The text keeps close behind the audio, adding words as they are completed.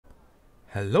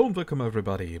Hello and welcome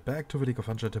everybody, back to the League of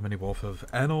Ungentlemanly Warfare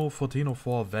with Anno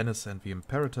 1404 Venice and the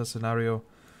Imperator scenario.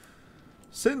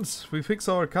 Since we fixed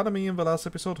our economy in the last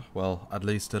episode, well, at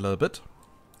least a little bit.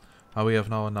 We have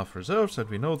now enough reserves and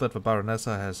we know that the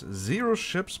Baronessa has 0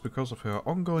 ships because of her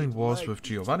ongoing wars with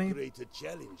Giovanni.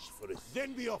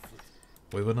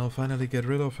 We will now finally get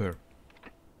rid of her.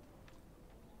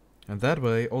 And that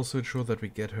way also ensure that we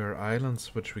get her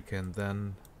islands, which we can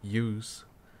then use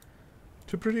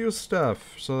to produce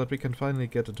stuff, so that we can finally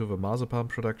get into the marzipan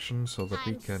production, so that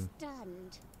we can...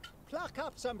 Pluck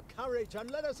up some courage and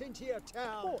let us into your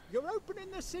town. Oh, you're opening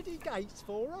the city gates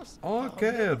for us?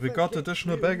 Okay, we got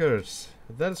additional beggars.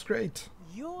 That is great.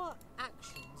 Your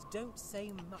actions don't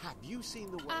say much. Have you seen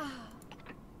the way?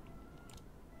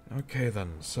 Okay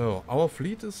then, so our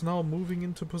fleet is now moving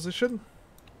into position.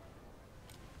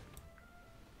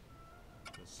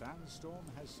 The sandstorm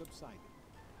has subsided.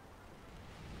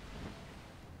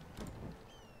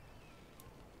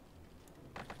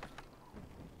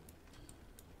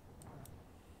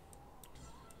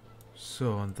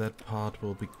 So, and that part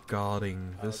will be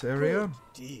guarding this area.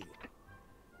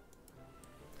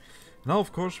 Now,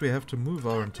 of course, we have to move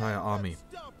our entire army.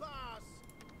 Stop us!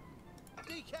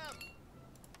 Decamp!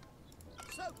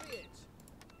 So be it.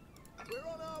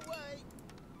 We're on our way.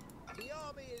 The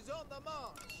army is on the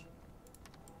march.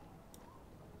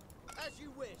 As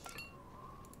you wish.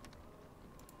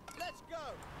 Let's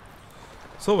go.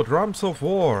 So, the drums of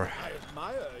war. I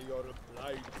admire your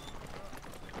reply.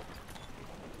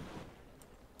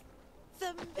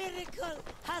 The miracle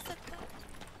has occurred.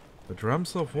 The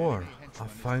drums of war are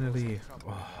finally...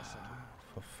 Oh,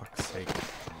 for fuck's sake.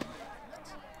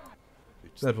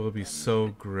 That will be so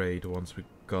great once we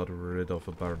got rid of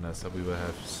the Baronessa. We will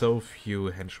have so few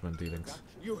henchman dealings.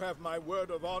 You have my word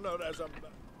of honor as a...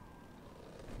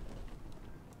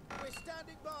 We're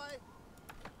standing by.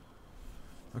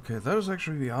 Okay, that was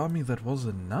actually the army that was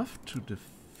enough to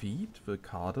defeat the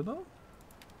Cardinal.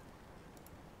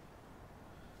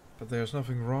 But there's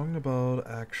nothing wrong about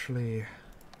actually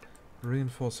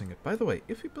reinforcing it. By the way,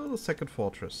 if we build a second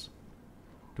fortress,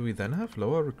 do we then have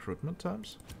lower recruitment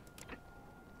times?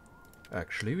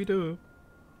 Actually, we do.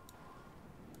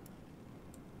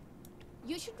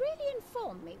 You should really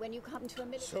inform me when you come to a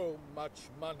military. So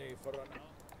much money for an army.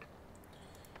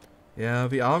 Yeah,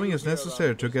 the army is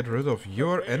necessary to get rid of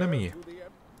your enemy.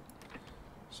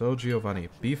 So, Giovanni,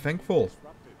 be thankful.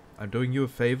 I'm doing you a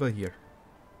favor here.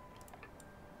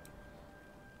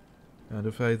 And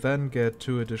if I then get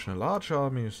 2 additional large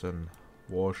armies, then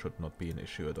war should not be an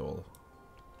issue at all.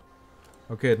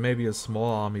 Okay, it may be a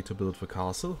small army to build the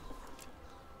castle.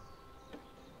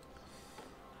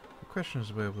 The question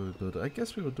is where we will build it. I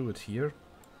guess we will do it here.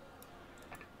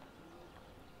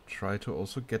 Try to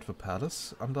also get the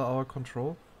palace under our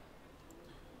control.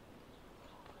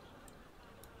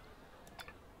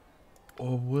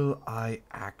 Or will I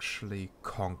actually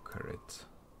conquer it?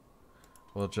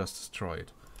 Or just destroy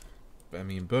it? I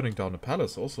mean, burning down a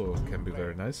palace also can be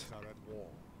very nice.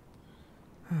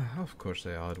 Of course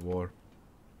they are at war.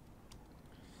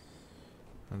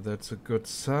 And that's a good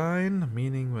sign,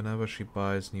 meaning whenever she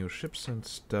buys new ships and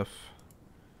stuff,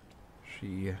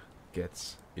 she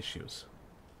gets issues.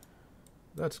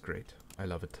 That's great. I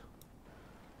love it.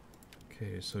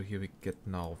 Okay, so here we get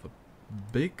now the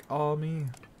big army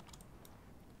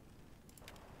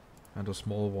and a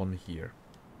small one here.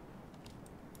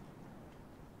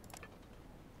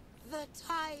 The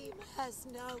time has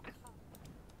now come.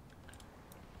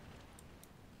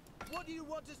 What do you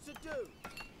want us to do?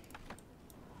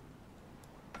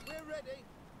 We're ready.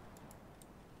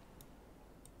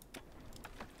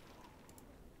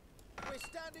 We're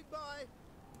standing by.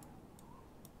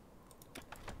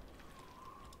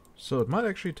 So it might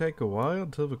actually take a while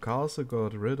until the castle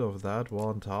got rid of that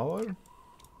one tower.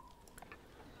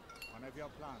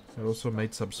 It also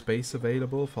made some space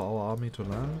available for our army to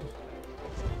land.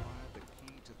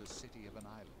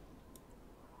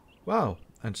 Wow,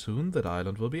 and soon that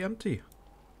island will be empty.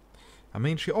 I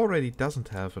mean, she already doesn't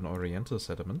have an oriental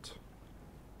settlement.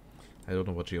 I don't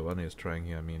know what Giovanni is trying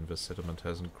here. I mean, the settlement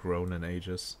hasn't grown in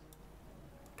ages.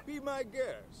 Be my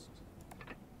guest.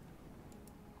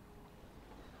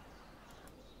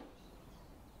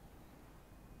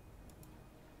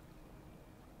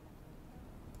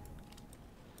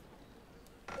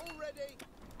 All ready.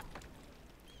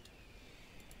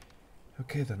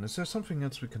 Okay then, is there something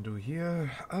else we can do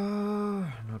here?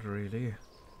 Not really.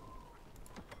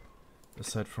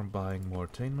 Aside from buying more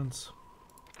attainments.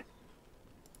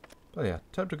 But yeah,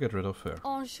 time to get rid of her.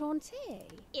 Enchanté.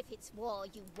 If it's war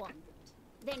you want,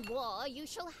 then war you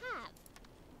shall have.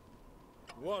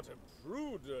 What a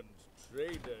prudent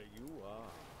trader you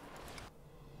are.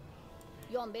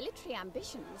 Your military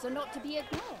ambitions are not to be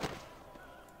ignored.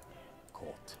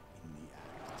 Caught in the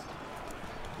act.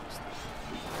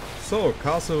 So,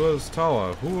 castle versus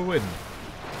tower. Who will win?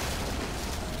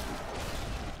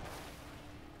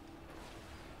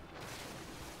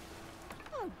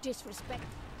 Oh, disrespect.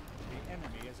 The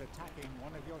enemy is attacking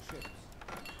one of your ships.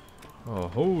 Oh,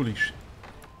 holy sh...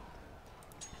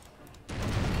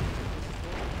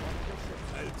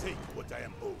 I'll take what I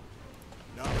am owed.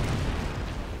 Now,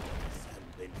 Sam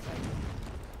Ben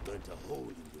burnt a hole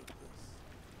in your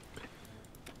purse.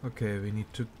 Okay, we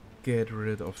need to get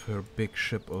rid of her big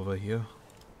ship over here.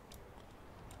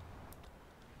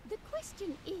 The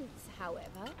question is,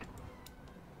 however,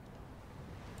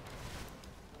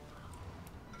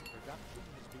 Production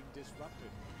has been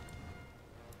disrupted.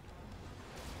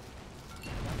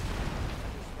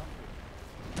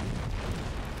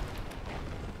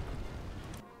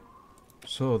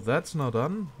 So that's not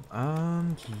done.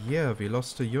 And yeah, we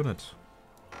lost a unit.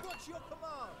 What's your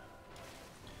command?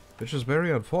 Which is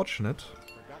very unfortunate.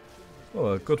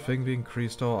 Oh, a good thing we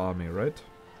increased our army, right?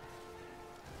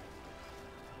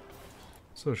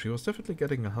 So she was definitely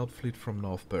getting a help fleet from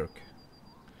Northburg.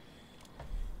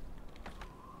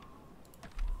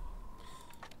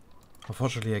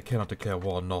 Unfortunately, I cannot declare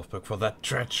war on Northburg for that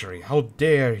treachery. How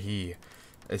dare he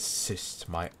assist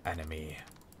my enemy?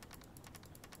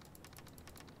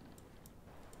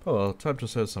 Oh well, time to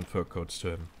sell some fur coats to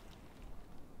him.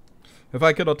 If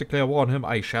I cannot declare war on him,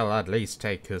 I shall at least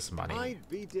take his money. I'd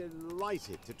be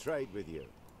delighted to trade with you.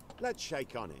 Let's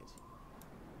shake on it.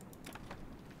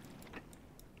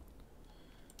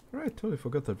 Right, totally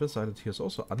forgot that this island here is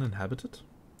also uninhabited.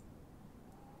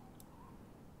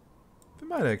 We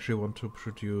might actually want to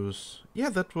produce... Yeah,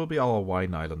 that will be our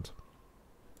wine island.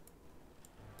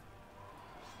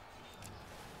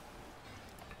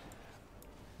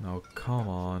 Now, come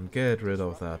on, get rid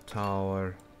of that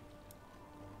tower.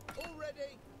 All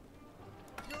ready?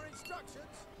 Your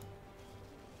instructions?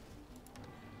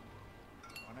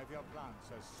 One of your plants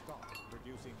has stopped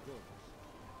producing goods.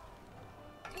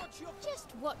 What's your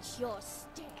just watch your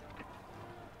step.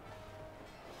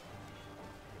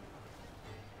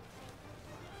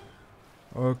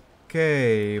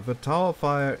 Okay, the tower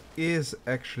fire is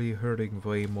actually hurting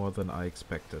way more than I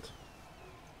expected.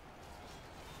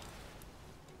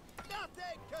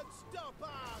 Nothing can stop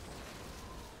us!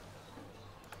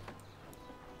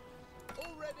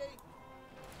 All ready?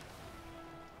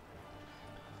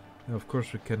 And of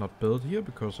course we cannot build here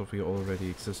because of the already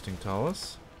existing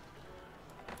towers.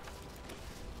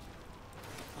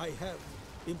 I have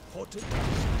important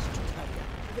business to carry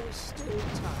out. There's still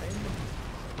time.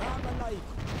 I'm alive.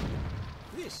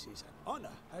 This is an honor,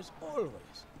 as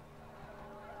always.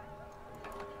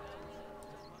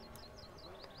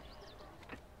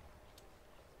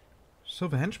 So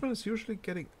the henchman is usually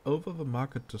getting over the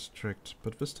market district,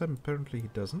 but this time apparently he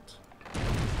doesn't.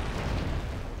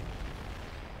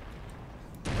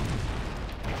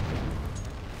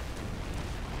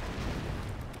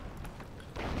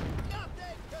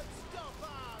 Nothing can stop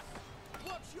us!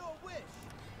 What's your wish?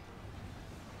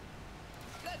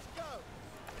 Let's go!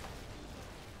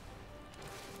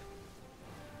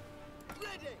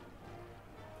 Ready!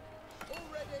 All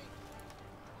ready?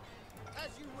 As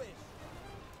you wish.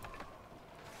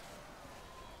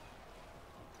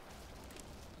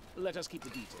 Let us keep the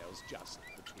details just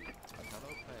between us. A fellow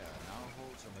player now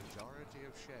holds a majority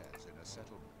of shares in a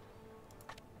settlement.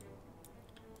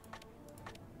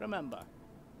 Remember,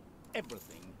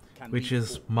 everything can Which be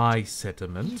is bought, my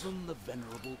settlement. even the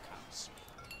venerable council.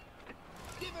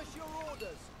 Give us your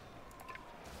orders.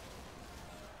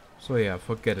 So yeah,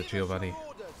 forget it, Give us Giovanni. your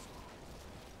orders.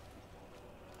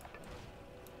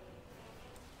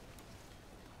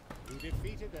 You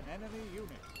defeated an enemy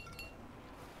unit.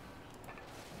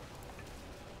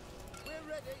 We're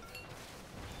ready.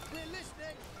 We're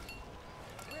listening.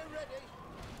 We're ready.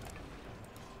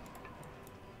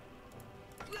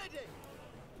 Ready.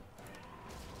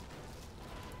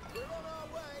 We're on our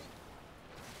way.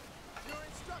 Your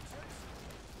instructions.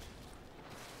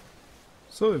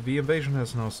 So the invasion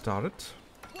has now started.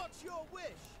 What's your wish?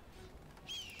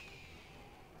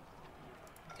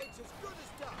 It's as good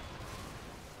as done.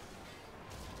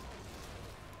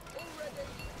 All ready.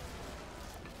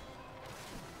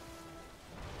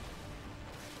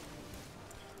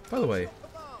 By the way,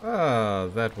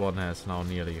 Command. that one has now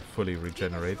nearly fully Give us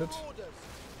regenerated. your orders.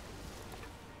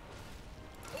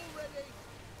 All ready.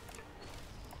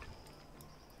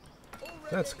 All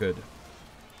ready. That's good.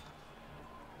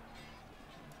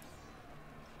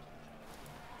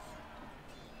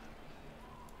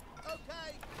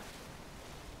 Okay.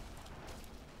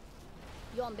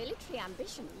 Your military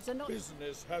ambitions are not...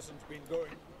 Business hasn't been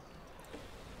going.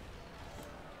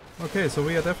 Okay, so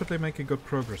we are definitely making good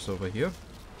progress over here.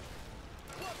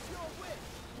 What's your wish?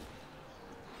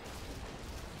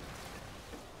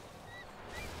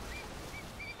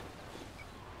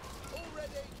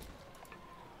 Already.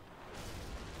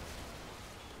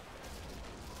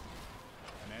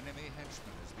 An enemy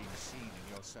henchman has been seen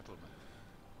in your settlement.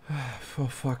 For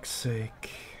fuck's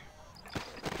sake.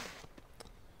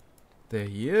 There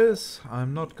he is.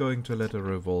 I'm not going to let a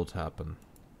revolt happen.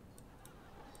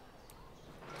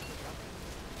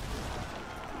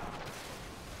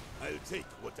 I'll take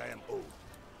what I am owed.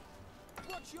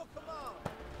 What's your command?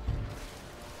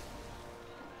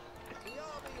 The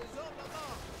army is on the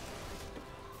march.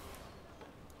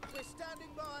 We're standing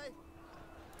by.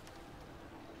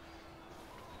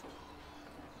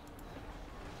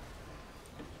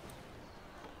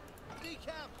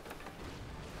 Decamp.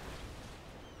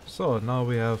 So now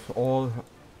we have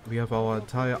our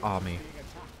entire army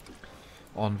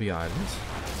on the island.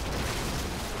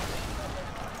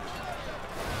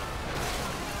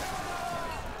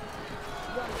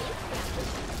 Your military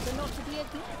ambitions are not to be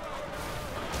ignored.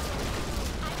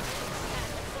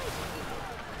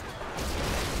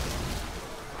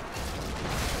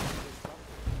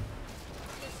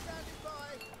 We're standing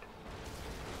by.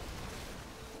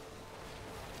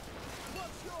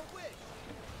 What's your wish?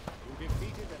 You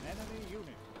defeated an enemy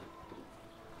unit.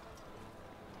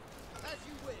 As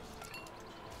you wish.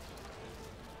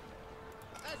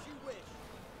 As you wish.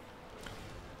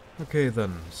 Okay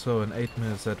then, so in 8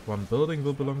 minutes that one building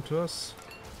will belong to us.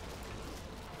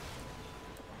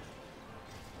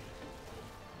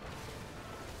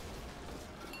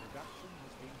 Production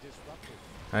has been disrupted.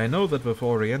 I know that with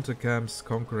Oriental camps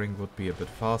conquering would be a bit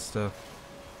faster.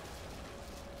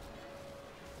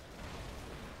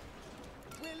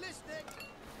 We're listening.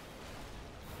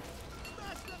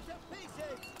 Smash them to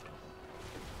pieces.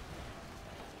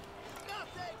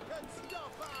 Nothing can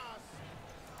stop us.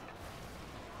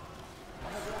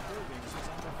 One of your buildings is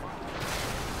under fire.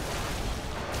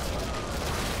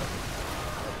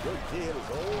 Your tale is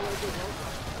all over now.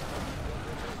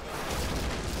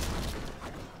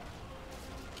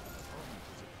 Opponent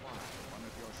has acquired one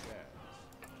of your shares.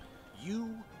 You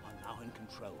are now in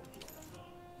control here.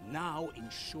 Now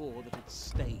ensure that it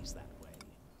stays that way.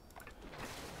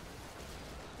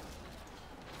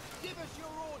 Give us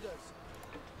your orders.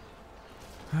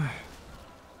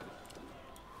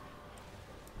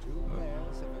 Two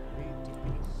players have agreed to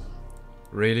peace.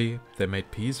 Really? They made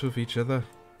peace with each other?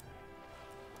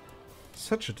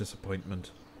 Such a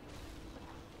disappointment.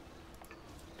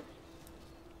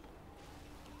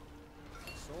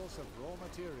 The source of raw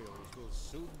materials will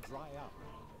soon dry up.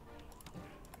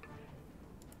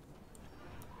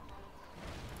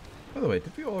 Oh, By the way,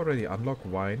 did we already unlock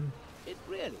wine? It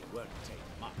really won't take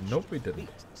much. Nope, to we didn't. beat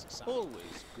this aside.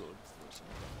 Always good for some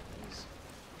praise.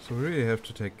 So we really have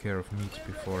to take care of meat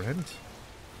beforehand.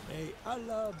 May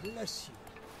Allah bless you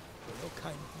for your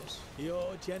kindness,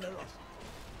 your generosity.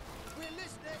 We're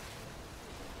listening.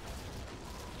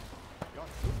 Your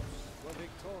troops were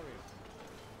victorious.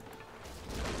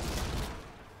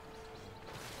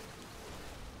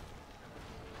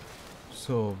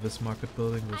 So this market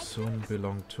building will soon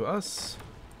belong to us.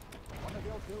 One of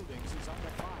your buildings is under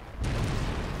fire.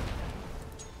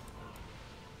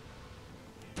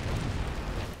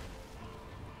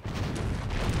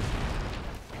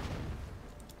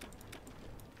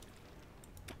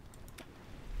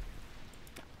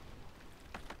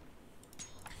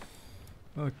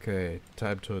 Okay,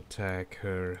 time to attack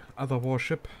her other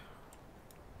warship.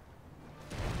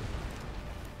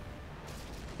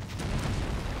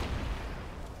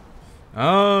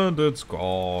 And it's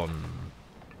gone.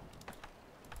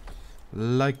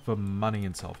 Like the money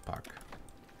in South Park.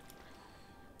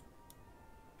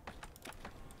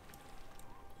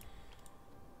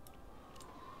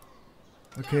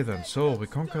 Okay then, so we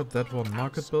conquered that one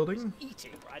market building.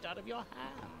 Eating right out of your hand.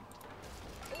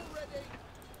 Already.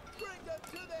 Bring them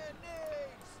to their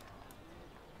knees.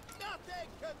 Nothing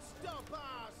can stop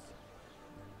us.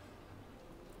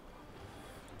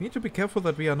 We need to be careful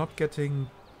that we are not getting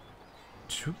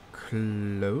too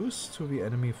close to the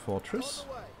enemy fortress. On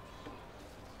the way.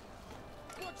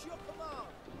 What's your command?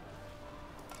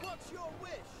 What's your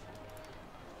wish?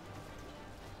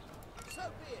 So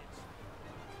be it.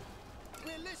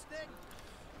 We're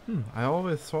listening. I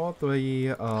always thought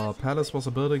the palace was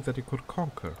a building that you could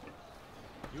conquer.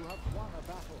 You have won a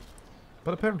battle.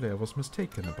 But apparently I was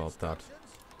mistaken Your about that. instructions?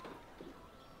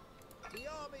 The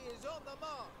army is on the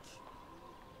march.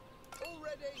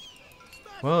 Already.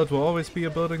 Smash Well, it will them to always be a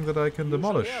pieces. building that I can You shall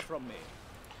demolish. hear from me.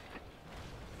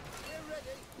 We're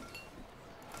ready.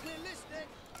 We're listening.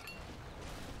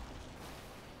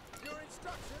 Your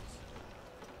instructions.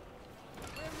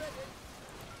 We're ready.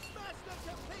 Smash them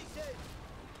to pieces.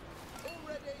 All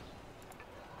ready.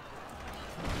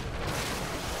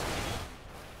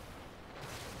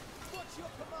 What's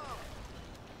your command?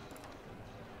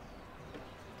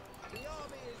 The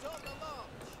army is on the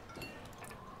march.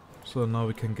 So now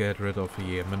we can get rid of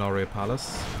the Minoria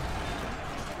Palace.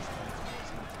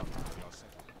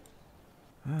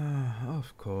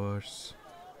 Of course.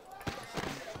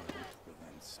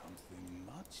 Prevent something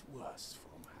much worse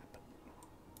from happening.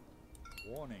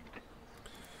 Warning.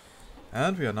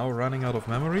 And we are now running out of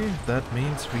memory. That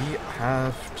means we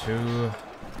have to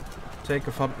take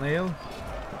a thumbnail.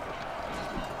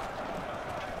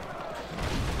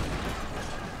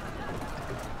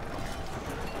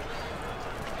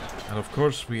 And of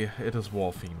course it is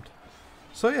war themed.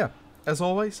 So yeah, as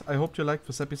always, I hope you liked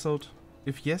this episode.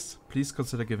 If yes, please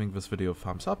consider giving this video a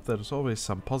thumbs up. There is always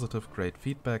some positive, great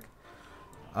feedback.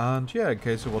 And yeah, in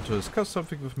case you want to discuss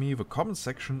something with me, the comment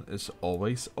section is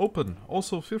always open.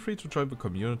 Also, feel free to join the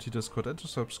community Discord and to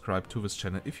subscribe to this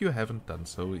channel if you haven't done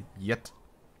so yet.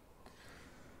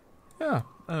 Yeah,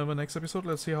 the next episode,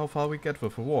 let's see how far we get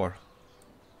with the war.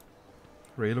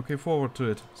 Really looking forward to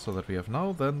it, so that we have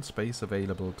now then space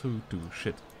available to do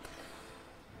shit.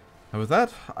 And with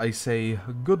that, I say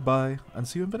goodbye and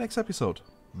see you in the next episode.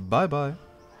 Bye bye.